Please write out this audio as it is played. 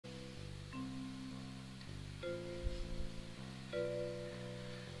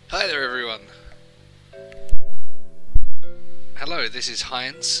Hi there everyone! Hello, this is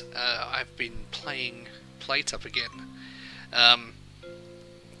Heinz. I've been playing PlateUp again.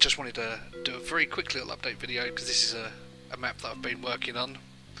 Just wanted to do a very quick little update video because this is a map that I've been working on.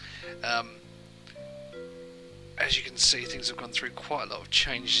 As you can see, things have gone through quite a lot of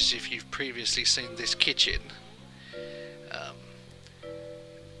changes if you've previously seen this kitchen.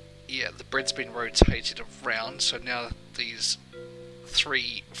 Yeah, the bread's been rotated around, so now these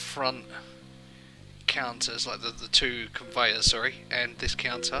three front counters, like the two conveyors, sorry, and this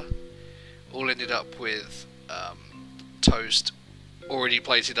counter, all ended up with toast already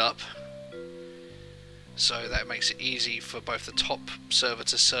plated up, so that makes it easy for both the top server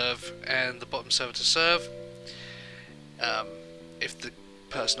to serve and the bottom server to serve. If the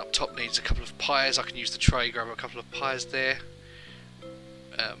person up top needs a couple of pies, I can use the tray, grab a couple of pies there,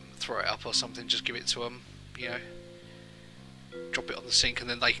 throw it up or something, just give it to them, you know, drop it on the sink and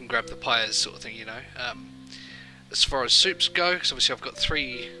then they can grab the pies, sort of thing, you know. As far as soups go, because obviously I've got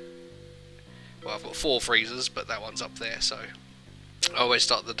I've got 4 freezers, but that one's up there, so I always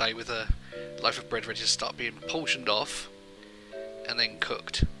start the day with a loaf of bread ready to start being portioned off and then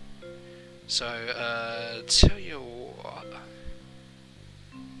cooked. So, tell you what,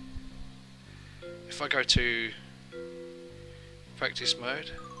 if I go to practice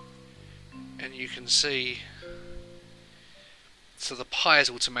mode, and you can see, so the pie is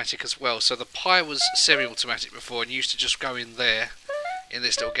automatic as well. So the pie was semi-automatic before and used to just go in there, in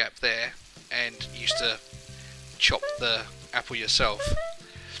this little gap there, and used to chop the apple yourself.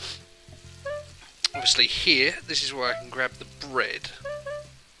 Obviously here, this is where I can grab the bread.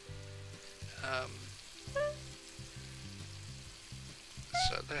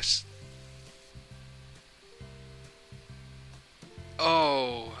 So that's...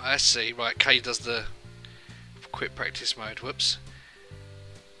 Oh, I see. Right, K does the quick practice mode. Whoops.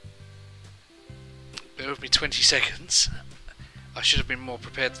 Bear with me 20 seconds. I should have been more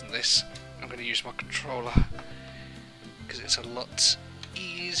prepared than this. I'm going to use my controller because it's a lot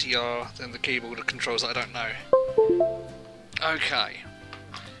easier than the keyboard of controls that I don't know. Okay.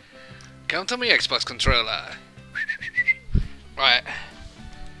 Come to me, Xbox controller. Right.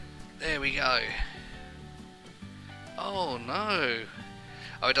 There we go. Oh no!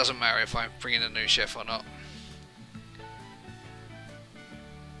 Oh, it doesn't matter if I bring in a new chef or not.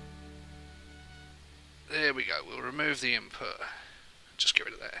 There we go, we'll remove the input. Just get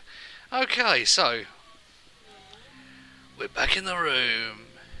rid of that. Okay, so we're back in the room.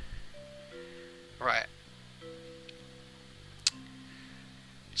 Right.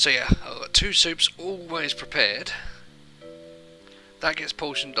 So yeah, I've got 2 soups always prepared. That gets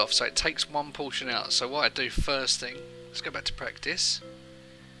portioned off, so it takes 1 portion out. So what I do first thing, let's go back to practice.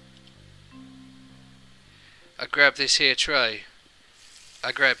 I grab this here tray.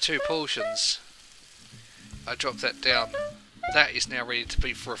 I grab 2 portions. I drop that down. That is now ready to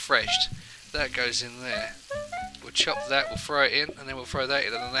be refreshed. That goes in there. We'll chop that, we'll throw it in, and then we'll throw that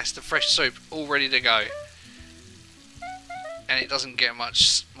in, and then that's the fresh soup all ready to go. And it doesn't get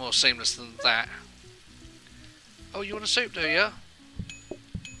much more seamless than that. Oh, you want a soup, do you?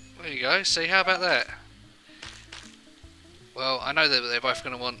 There you go, see, how about that? Well, I know that they're both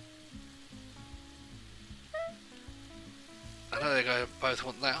going to want... I know they're going to both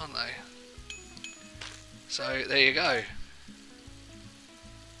want that, aren't they? So, there you go.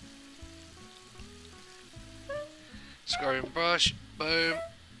 Scrolling brush, boom.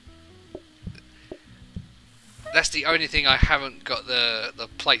 That's the only thing I haven't got the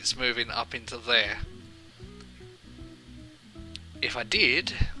plates moving up into there. If I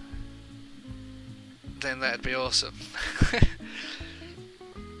did, then that'd be awesome.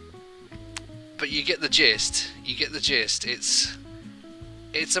 But you get the gist. You get the gist.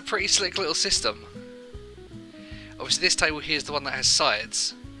 It's a pretty slick little system. Obviously this table here is the one that has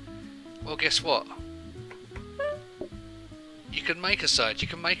sides. Well, guess what? You can make a side. You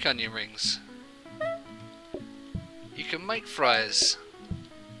can make onion rings. You can make fries.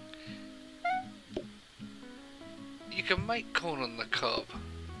 You can make corn on the cob.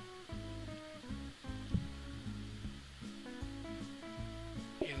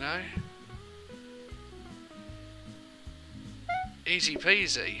 You know? Easy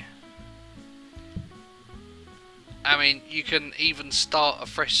peasy. I mean, you can even start a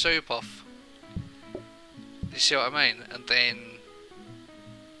fresh soup off. You see what I mean? And then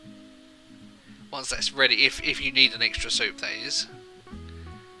once that's ready, if you need an extra soup, that is.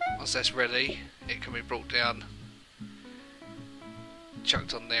 Once that's ready, it can be brought down,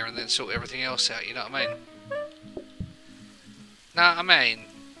 chucked on there, and then sort everything else out, you know what I mean?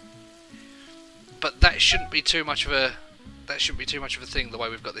 But that shouldn't be too much of a that shouldn't be too much of a thing the way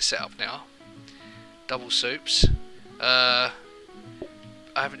we've got this set up now. Double soups. I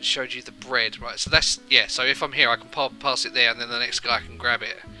haven't showed you the bread, right? So that's, yeah, so if I'm here I can pass it there and then the next guy can grab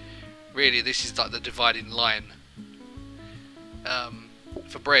it. Really, this is like the dividing line.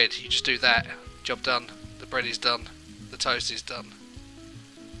 For bread, you just do that. Job done. The bread is done. The toast is done.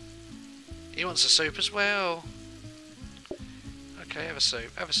 He wants a soup as well. Okay, have a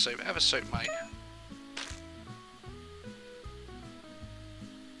soup. Have a soup. Have a soup, mate.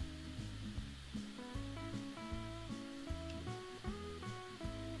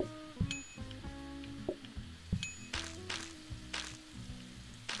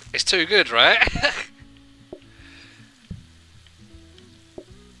 It's too good, right?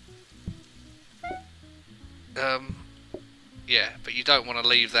 Yeah, but you don't want to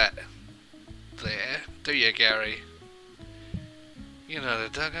leave that there, do you, Gary? You know the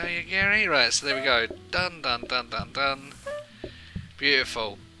doggo, you, Gary? Right, so there we go. Done, done, done, done, done.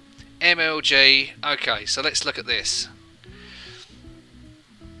 Beautiful. MLG. Okay, so let's look at this.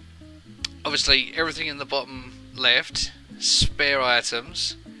 Obviously, everything in the bottom left, spare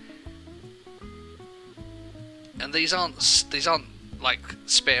items. And these aren't like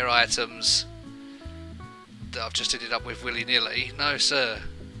spare items that I've just ended up with willy-nilly. No, sir.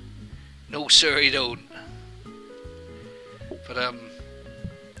 No, sir, he don't. But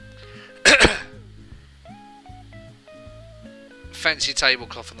fancy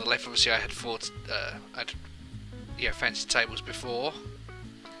tablecloth on the left. Obviously, I had fancy tables before,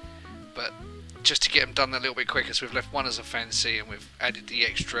 but just to get them done a little bit quicker, so we've left one as a fancy, and we've added the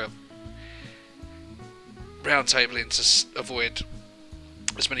extra round table in to avoid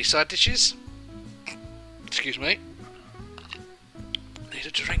as many side dishes. Excuse me. Need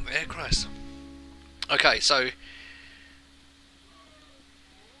a drink there, Christ. Okay, so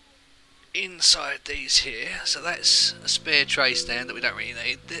inside these here, so that's a spare tray stand that we don't really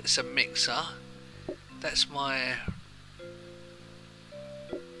need. That's a mixer. That's my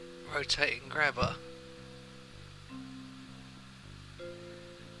rotating grabber.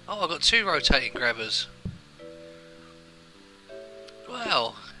 Oh, I've got two rotating grabbers.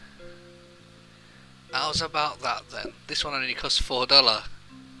 Well, how's about that then? This one only costs $4.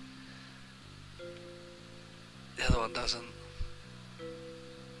 The other one doesn't.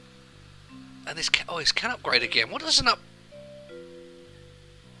 And this can, this can upgrade again. What does an up?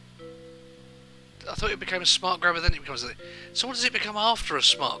 I thought it became a smart grabber, then it becomes a... So what does it become after a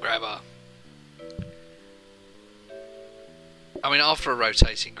smart grabber? I mean, after a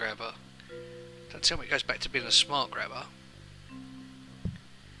rotating grabber. Don't tell me it goes back to being a smart grabber.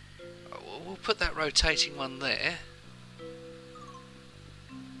 We'll put that rotating one there.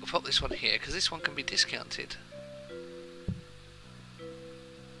 We'll pop this one here, because this one can be discounted.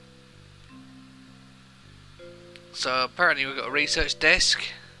 So apparently we've got a research desk.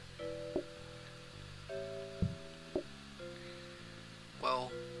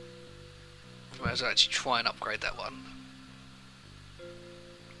 Well, we might as well actually try and upgrade that one.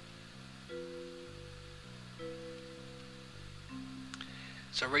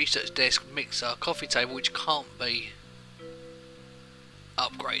 So research desk, mixer, coffee table, which can't be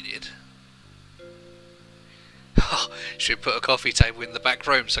upgraded. Should we put a coffee table in the back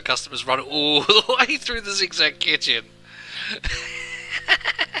room so customers run all the way through the zigzag kitchen?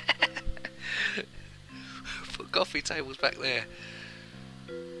 Put coffee tables back there.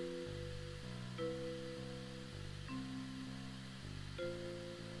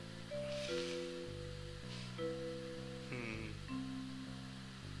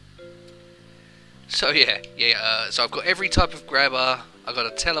 So yeah, so I've got every type of grabber. I've got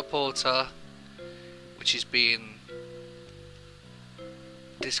a teleporter, which is being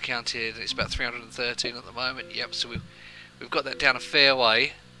discounted. It's about 313 at the moment. Yep, so we've got that down a fair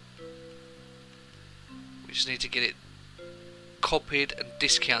way. We just need to get it copied and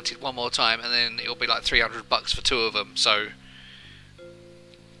discounted one more time, and then it'll be like $300 for two of them. So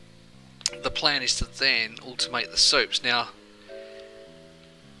the plan is to then automate the soups. Now,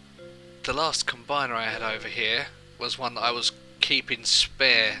 the last combiner I had over here was one that I was keeping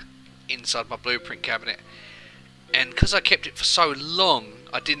spare inside my blueprint cabinet, and because I kept it for so long,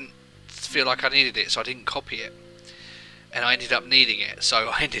 I didn't feel like I needed it, so I didn't copy it, and I ended up needing it, so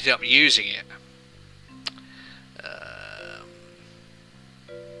I ended up using it.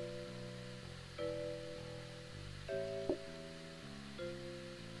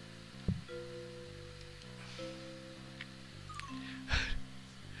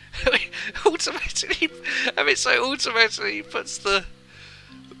 Automatically, so automatically puts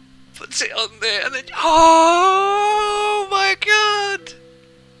it on there, and then oh my god!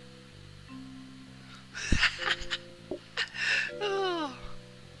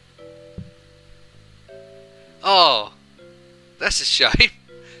 That's a shame.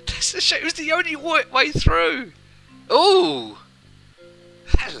 That's a shame. It was the only way through. Oh!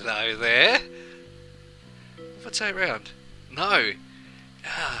 Hello there. If I turn around? No.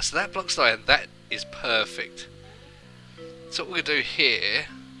 Ah, so that blocks the iron. That is perfect. So what we're going to do here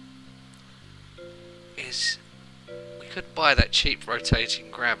is we could buy that cheap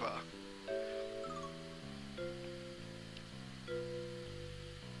rotating grabber.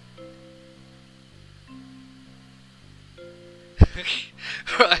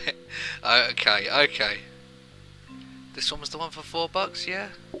 Right. Okay. This one was the one for $4, yeah?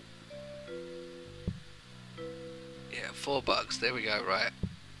 Yeah, $4. There we go, right.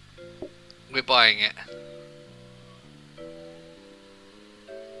 We're buying it.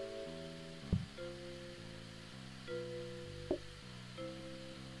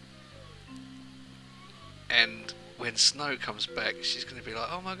 And when Snow comes back, she's going to be like,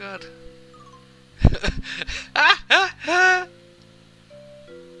 oh my god.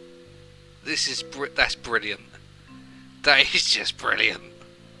 That's brilliant. That is just brilliant.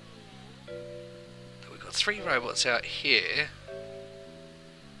 We've got 3 robots out here.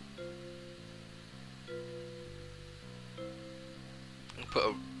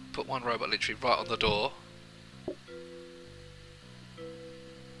 Put one robot literally right on the door.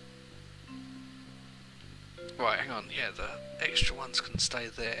 Right, hang on. Yeah, the extra ones can stay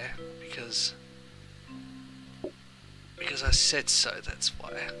there because I said so. That's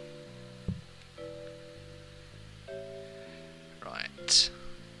why. Right.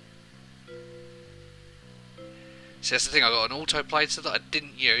 So that's the thing, I got an auto plater that I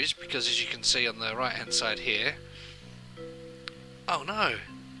didn't use because, as you can see on the right hand side here. Oh no!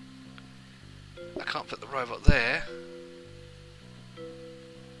 I can't put the robot there.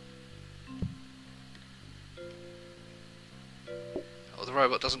 Oh, the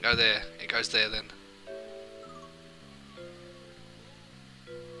robot doesn't go there, it goes there then.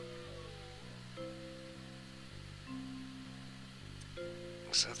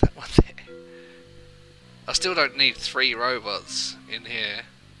 So that one there. I still don't need 3 robots in here.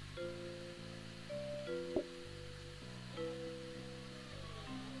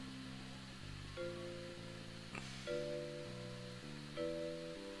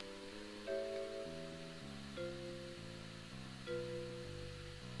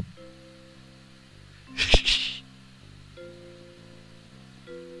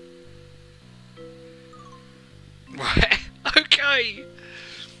 Right, okay.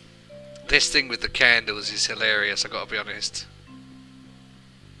 This thing with the candles is hilarious, I gotta be honest.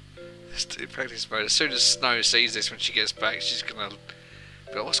 Let's do practice mode. As soon as Snow sees this when she gets back, she's gonna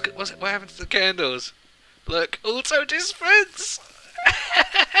be like, what happened to the candles? Look, auto dispense!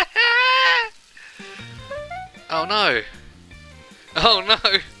 Oh no! Oh no!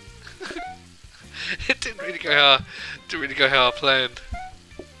 It didn't really go how I planned.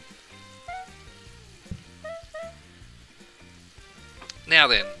 Now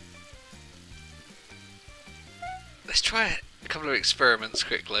then, let's try a couple of experiments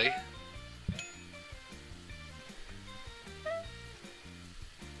quickly.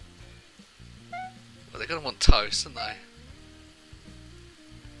 Well, they're going to want toast, aren't they?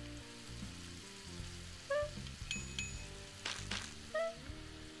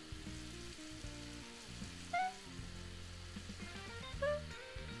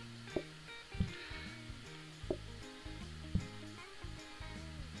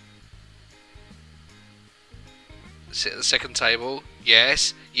 Sit at the second table.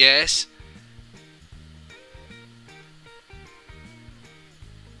 Yes, yes.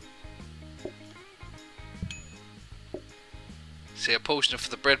 See, a portion for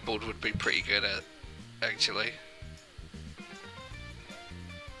the breadboard would be pretty good at, actually.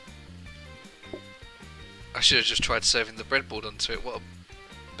 I should have just tried serving the breadboard onto it. What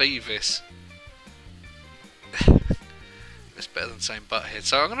a beavis. It's better than saying butthead.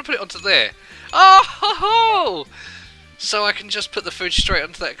 So I'm going to put it onto there. Oh ho ho! So I can just put the food straight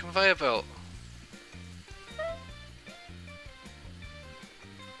onto that conveyor belt.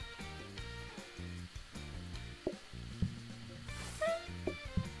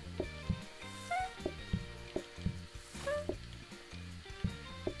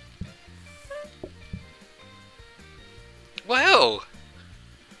 Well,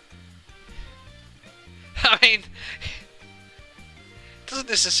 I mean, it doesn't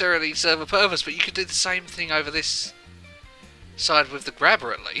necessarily serve a purpose, but you could do the same thing over this side with the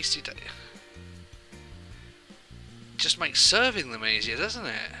grabber at least. It just makes serving them easier, doesn't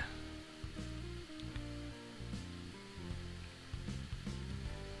it?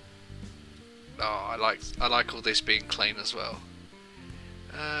 Oh, I like all this being clean as well.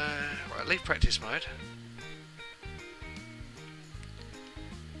 Right, leave practice mode.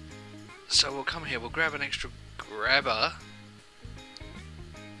 So we'll come here, we'll grab an extra grabber.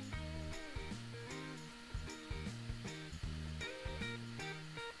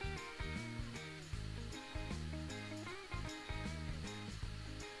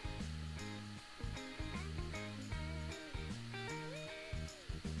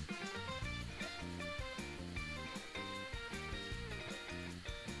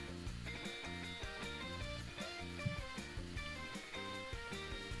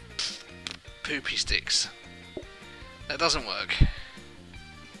 Poopy sticks. That doesn't work.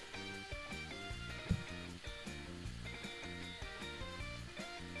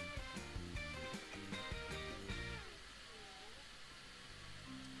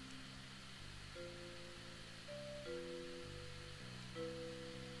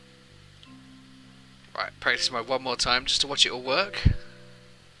 Right, practice mode one more time just to watch it all work.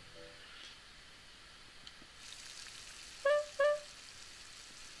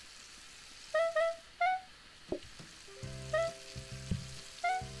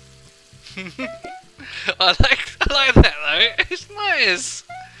 I like that though. It's nice.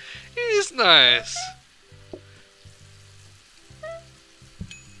 It is nice.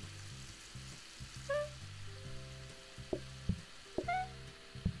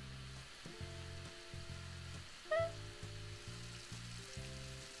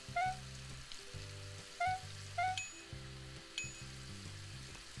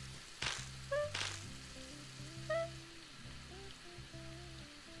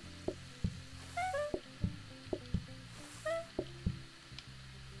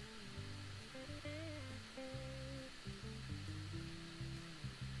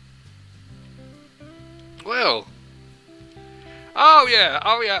 Well. Oh yeah,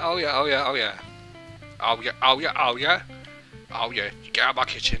 oh yeah, oh yeah, oh yeah, oh yeah. Oh yeah, oh yeah, oh yeah. Oh yeah, you get out of my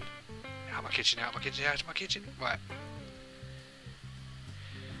kitchen. Out of my kitchen, out of my kitchen, out of my kitchen. Right.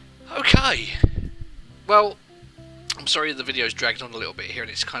 Okay. Well, I'm sorry the video's dragged on a little bit here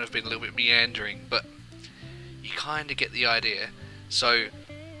and it's kind of been a little bit meandering, but you kind of get the idea. So,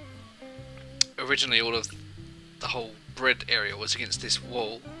 originally all of the whole bread area was against this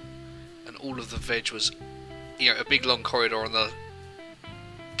wall, and all of the veg was, you know, a big long corridor on the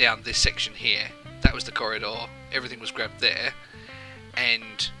down this section here. That was the corridor. Everything was grabbed there,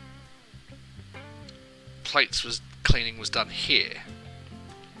 and cleaning was done here,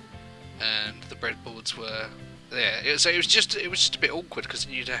 and the breadboards were there. So it was just a bit awkward because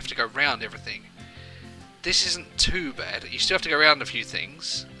you'd have to go round everything. This isn't too bad. You still have to go around a few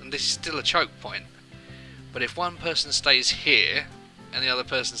things, and this is still a choke point. But if one person stays here and the other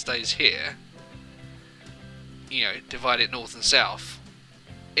person stays here, you know, divide it north and south,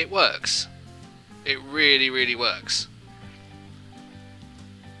 it works. It really, really works.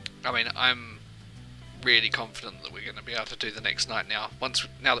 I mean, I'm really confident that we're going to be able to do the next night now.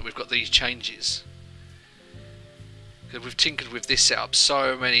 Now that we've got these changes, because we've tinkered with this setup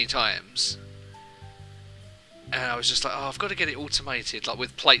so many times, and I was just like, oh, I've got to get it automated, like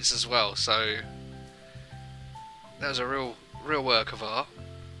with plates as well. So that was a real work of art.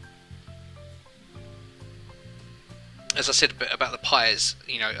 As I said a bit about the pies,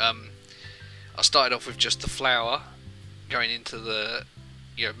 you know, I started off with just the flour going into the,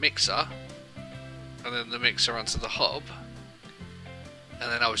 you know, mixer, and then the mixer onto the hob,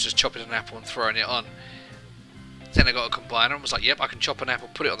 and then I was just chopping an apple and throwing it on. Then I got a combiner and was like, yep, I can chop an apple,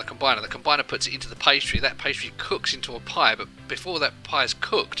 put it on the combiner. The combiner puts it into the pastry. That pastry cooks into a pie, but before that pie is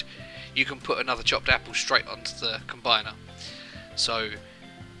cooked, you can put another chopped apple straight onto the combiner. So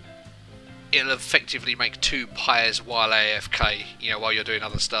it'll effectively make two pies while AFK, you know, while you're doing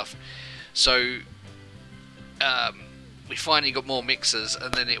other stuff. So we finally got more mixers,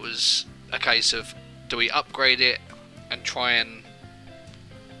 and then it was a case of, do we upgrade it and try and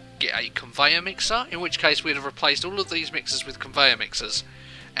get a conveyor mixer, in which case we'd have replaced all of these mixers with conveyor mixers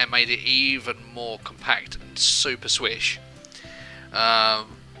and made it even more compact and super swish.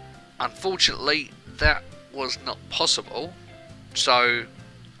 Unfortunately, that was not possible. So,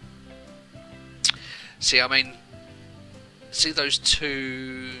 see, I mean, see those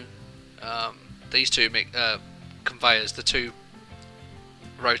two, these two conveyors, the two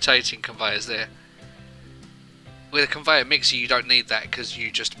rotating conveyors there. With a conveyor mixer, you don't need that, because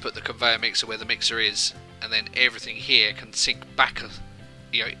you just put the conveyor mixer where the mixer is, and then everything here can sink back,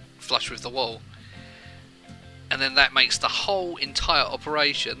 you know, flush with the wall, and then that makes the whole entire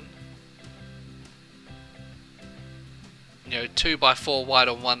operation, you know, 2x4 wide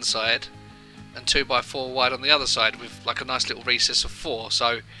on one side and 2x4 wide on the other side, with like a nice little recess of 4.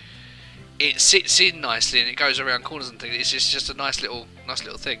 So it sits in nicely and it goes around corners and things. It's just a nice little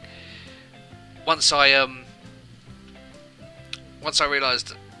thing. Once I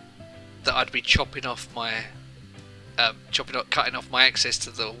realised that I'd be cutting off my access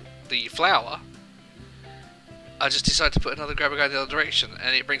to the flour, I just decided to put another grabber going the other direction,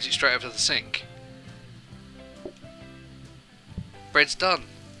 and it brings it straight over to the sink. Bread's done.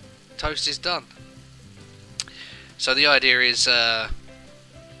 Toast is done. So the idea is, you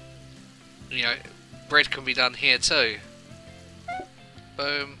know, bread can be done here too.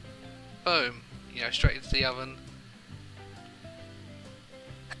 Boom, boom. You know, straight into the oven.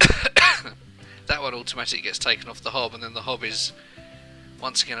 That one automatically gets taken off the hob, and then the hob is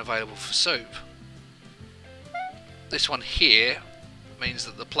once again available for soup. This one here means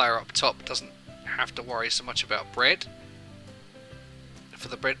that the player up top doesn't have to worry so much about bread for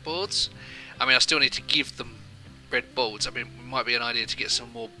the breadboards. I mean, I still need to give them breadboards. I mean, it might be an idea to get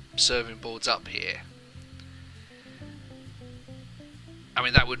some more serving boards up here. I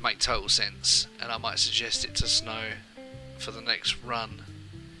mean, that would make total sense, and I might suggest it to Snow for the next run.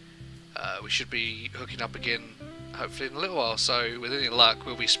 We should be hooking up again hopefully in a little while, so with any luck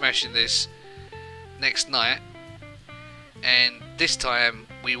we'll be smashing this next night, and this time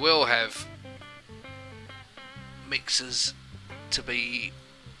we will have mixers to be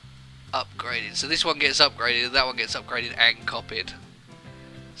upgraded. So this one gets upgraded, that one gets upgraded and copied.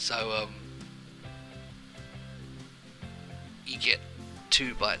 So you get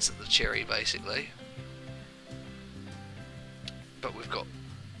 2 bites of the cherry basically. But we've got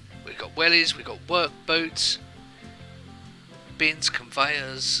wellies, we've got work boots, bins,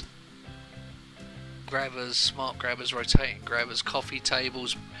 conveyors, grabbers, smart grabbers, rotating grabbers, coffee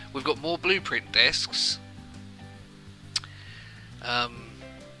tables. We've got more blueprint desks. Yeah,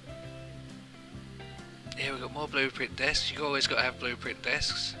 we've got more blueprint desks. You've always got to have blueprint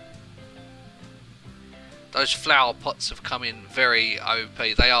desks. Those flower pots have come in very OP.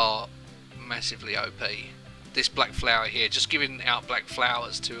 They are massively OP. This black flower here, just giving out black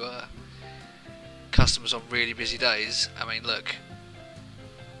flowers to customers on really busy days. I mean, look,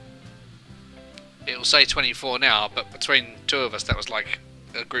 it'll say 24 now, but between 2 of us, that was like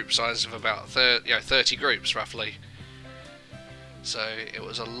a group size of about 30 groups roughly. So it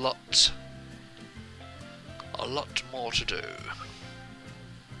was a lot more to do.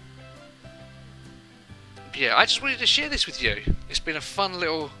 Yeah, I just wanted to share this with you. It's been a fun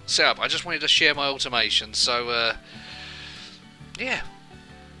little setup. I just wanted to share my automation. So, yeah.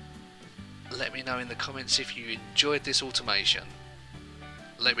 Let me know in the comments if you enjoyed this automation.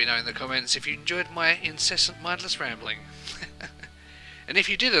 Let me know in the comments if you enjoyed my incessant mindless rambling. And if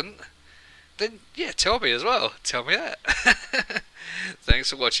you didn't, then yeah, tell me as well. Tell me that. Thanks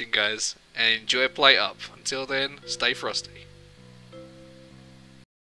for watching, guys, and enjoy PlateUp. Until then, stay frosty.